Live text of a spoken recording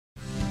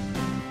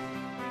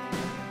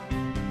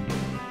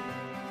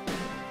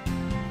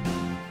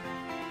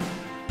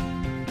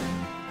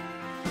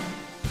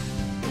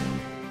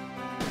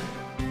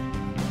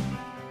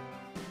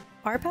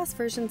RPAS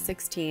version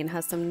 16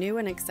 has some new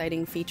and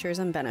exciting features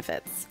and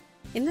benefits.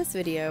 In this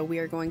video, we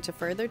are going to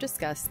further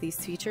discuss these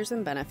features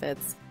and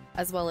benefits,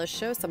 as well as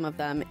show some of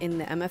them in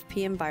the MFP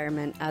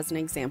environment as an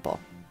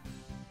example.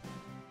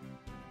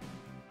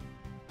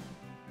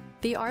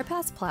 The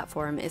RPAS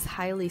platform is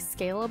highly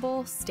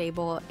scalable,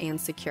 stable, and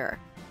secure,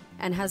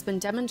 and has been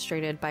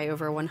demonstrated by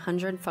over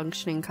 100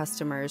 functioning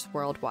customers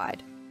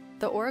worldwide.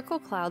 The Oracle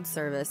Cloud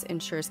Service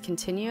ensures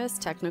continuous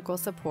technical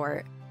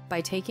support by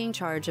taking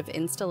charge of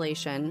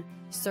installation,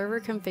 server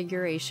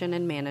configuration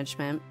and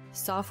management,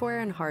 software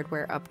and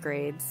hardware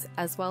upgrades,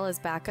 as well as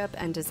backup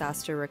and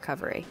disaster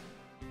recovery.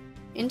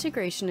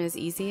 Integration is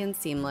easy and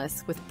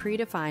seamless with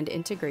predefined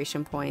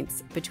integration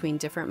points between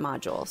different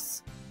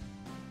modules.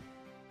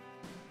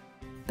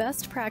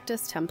 Best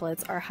practice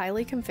templates are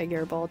highly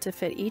configurable to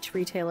fit each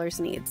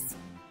retailer's needs.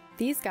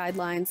 These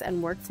guidelines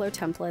and workflow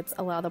templates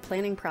allow the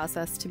planning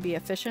process to be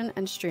efficient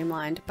and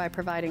streamlined by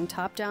providing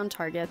top-down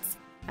targets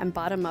and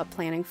bottom-up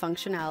planning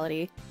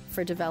functionality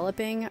for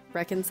developing,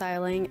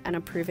 reconciling, and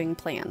approving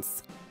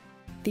plans.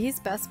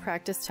 These best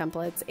practice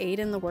templates aid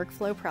in the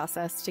workflow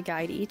process to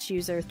guide each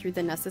user through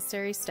the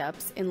necessary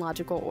steps in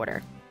logical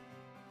order.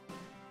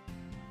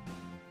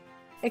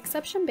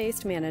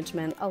 Exception-based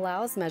management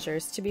allows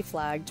measures to be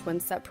flagged when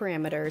set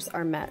parameters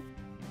are met.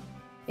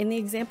 In the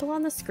example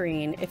on the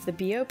screen, if the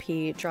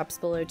BOP drops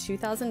below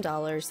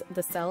 $2,000,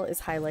 the cell is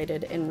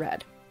highlighted in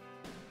red.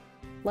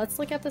 Let's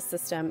look at the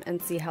system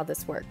and see how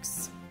this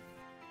works.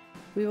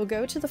 We will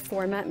go to the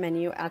Format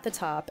menu at the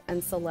top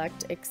and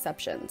select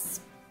Exceptions.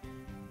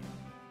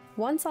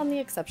 Once on the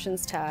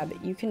Exceptions tab,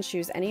 you can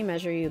choose any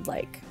measure you'd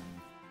like.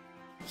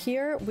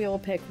 Here, we will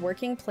pick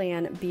Working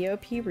Plan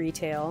BOP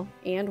Retail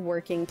and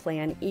Working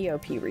Plan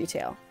EOP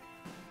Retail.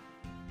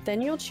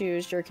 Then you'll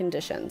choose your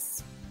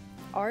conditions.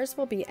 Ours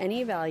will be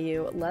any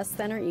value less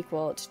than or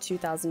equal to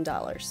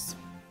 $2,000.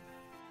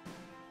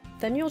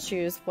 Then you'll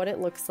choose what it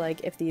looks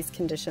like if these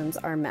conditions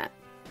are met.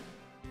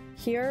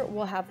 Here,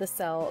 we'll have the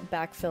cell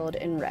backfilled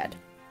in red.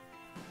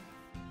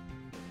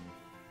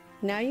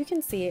 Now you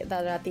can see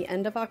that at the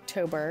end of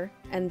October,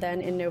 and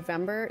then in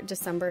November,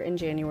 December, and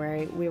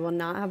January, we will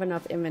not have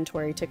enough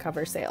inventory to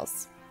cover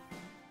sales.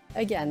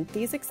 Again,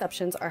 these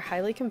exceptions are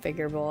highly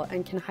configurable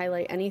and can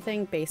highlight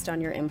anything based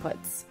on your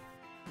inputs.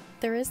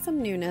 There is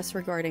some newness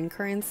regarding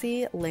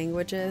currency,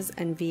 languages,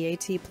 and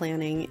VAT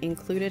planning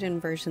included in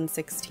version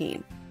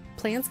 16.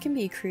 Plans can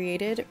be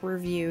created,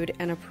 reviewed,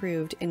 and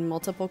approved in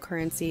multiple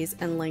currencies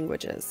and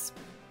languages.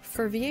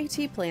 For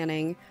VAT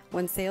planning,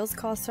 when sales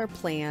costs are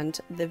planned,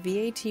 the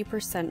VAT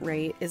 %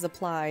 rate is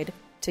applied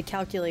to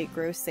calculate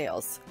gross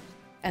sales,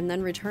 and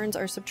then returns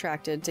are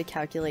subtracted to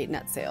calculate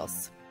net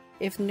sales.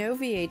 If no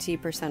VAT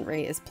 %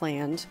 rate is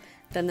planned,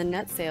 then the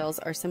net sales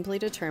are simply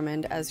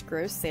determined as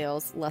gross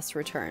sales less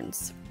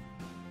returns.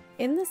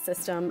 In this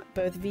system,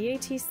 both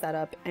VAT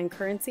setup and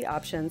currency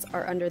options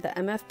are under the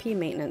MFP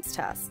maintenance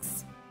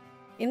tasks.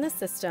 In the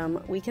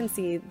system, we can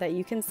see that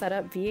you can set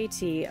up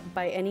VAT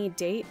by any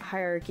date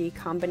hierarchy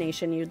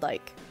combination you'd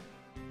like.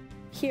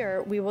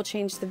 Here, we will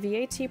change the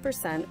VAT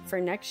 % for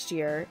next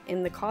year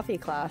in the coffee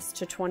class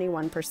to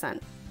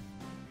 21%.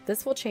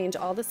 This will change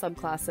all the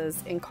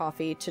subclasses in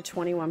coffee to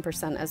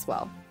 21% as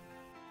well.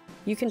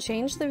 You can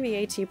change the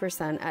VAT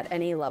 % at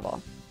any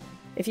level.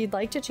 If you'd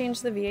like to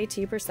change the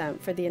VAT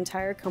 % for the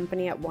entire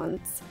company at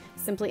once,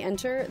 simply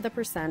enter the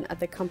 % at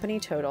the company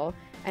total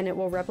and it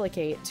will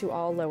replicate to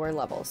all lower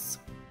levels.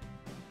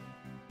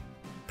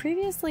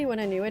 Previously, when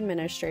a new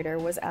administrator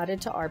was added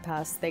to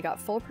RPAS, they got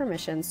full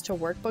permissions to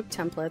workbook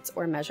templates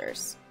or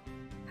measures.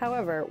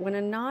 However, when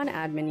a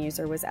non-admin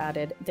user was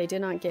added, they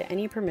did not get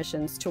any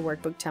permissions to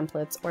workbook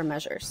templates or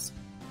measures.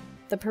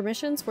 The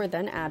permissions were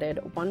then added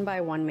one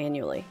by one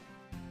manually.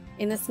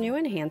 In this new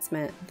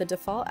enhancement, the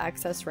default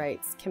access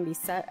rights can be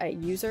set at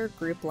user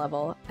group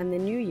level, and the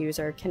new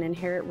user can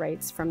inherit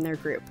rights from their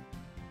group.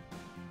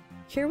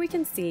 Here we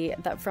can see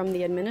that from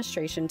the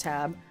Administration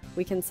tab,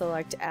 we can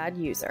select Add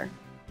User.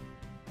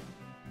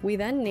 We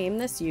then name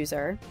this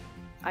user,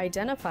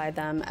 identify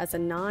them as a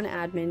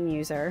non-admin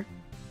user,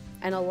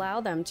 and allow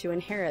them to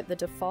inherit the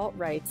default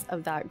rights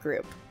of that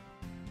group.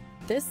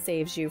 This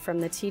saves you from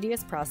the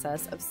tedious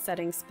process of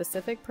setting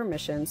specific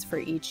permissions for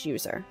each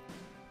user.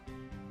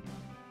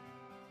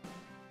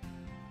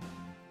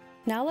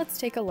 Now let's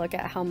take a look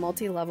at how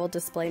multi-level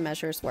display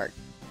measures work.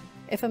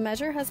 If a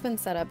measure has been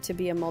set up to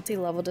be a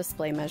multi-level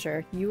display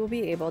measure, you will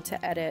be able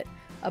to edit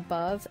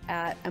above,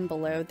 at, and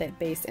below the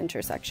base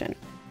intersection.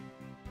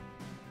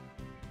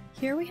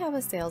 Here we have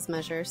a sales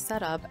measure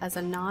set up as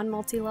a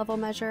non-multi-level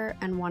measure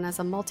and one as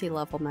a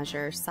multi-level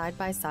measure side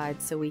by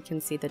side so we can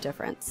see the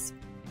difference.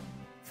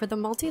 For the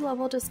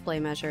multi-level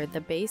display measure,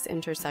 the base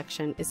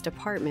intersection is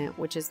department,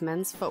 which is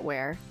men's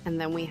footwear, and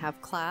then we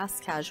have class,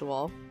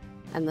 casual,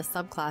 and the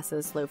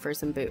subclasses,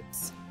 loafers and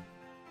boots.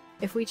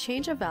 If we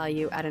change a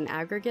value at an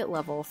aggregate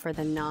level for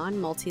the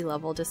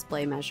non-multi-level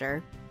display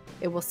measure,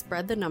 it will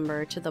spread the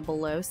number to the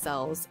below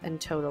cells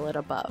and total it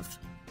above.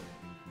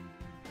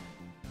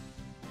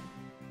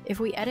 If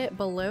we edit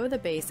below the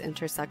base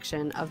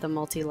intersection of the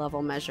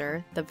multi-level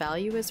measure, the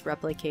value is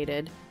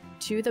replicated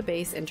to the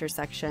base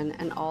intersection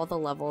and all the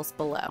levels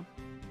below.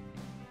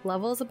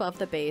 Levels above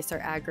the base are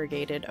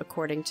aggregated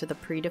according to the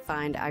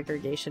predefined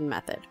aggregation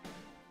method.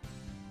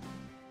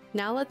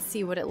 Now let's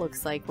see what it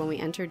looks like when we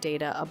enter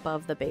data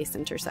above the base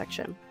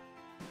intersection.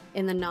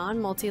 In the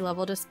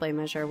non-multi-level display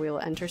measure, we will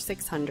enter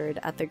 600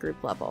 at the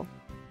group level.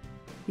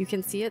 You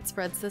can see it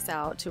spreads this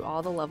out to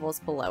all the levels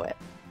below it.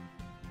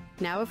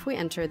 Now if we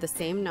enter the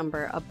same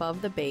number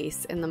above the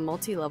base in the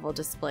multi-level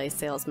display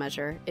sales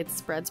measure, it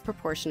spreads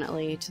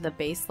proportionately to the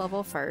base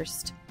level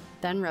first,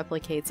 then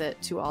replicates it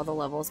to all the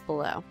levels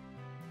below.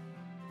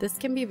 This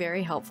can be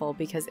very helpful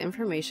because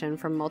information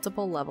from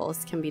multiple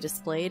levels can be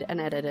displayed and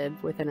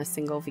edited within a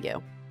single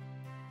view.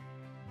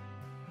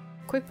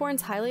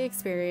 Quickborn's highly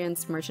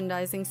experienced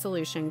merchandising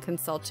solution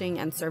consulting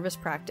and service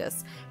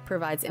practice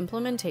provides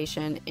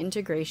implementation,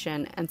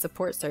 integration, and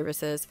support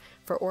services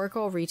for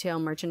Oracle Retail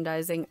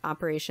Merchandising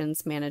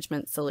Operations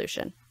Management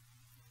Solution.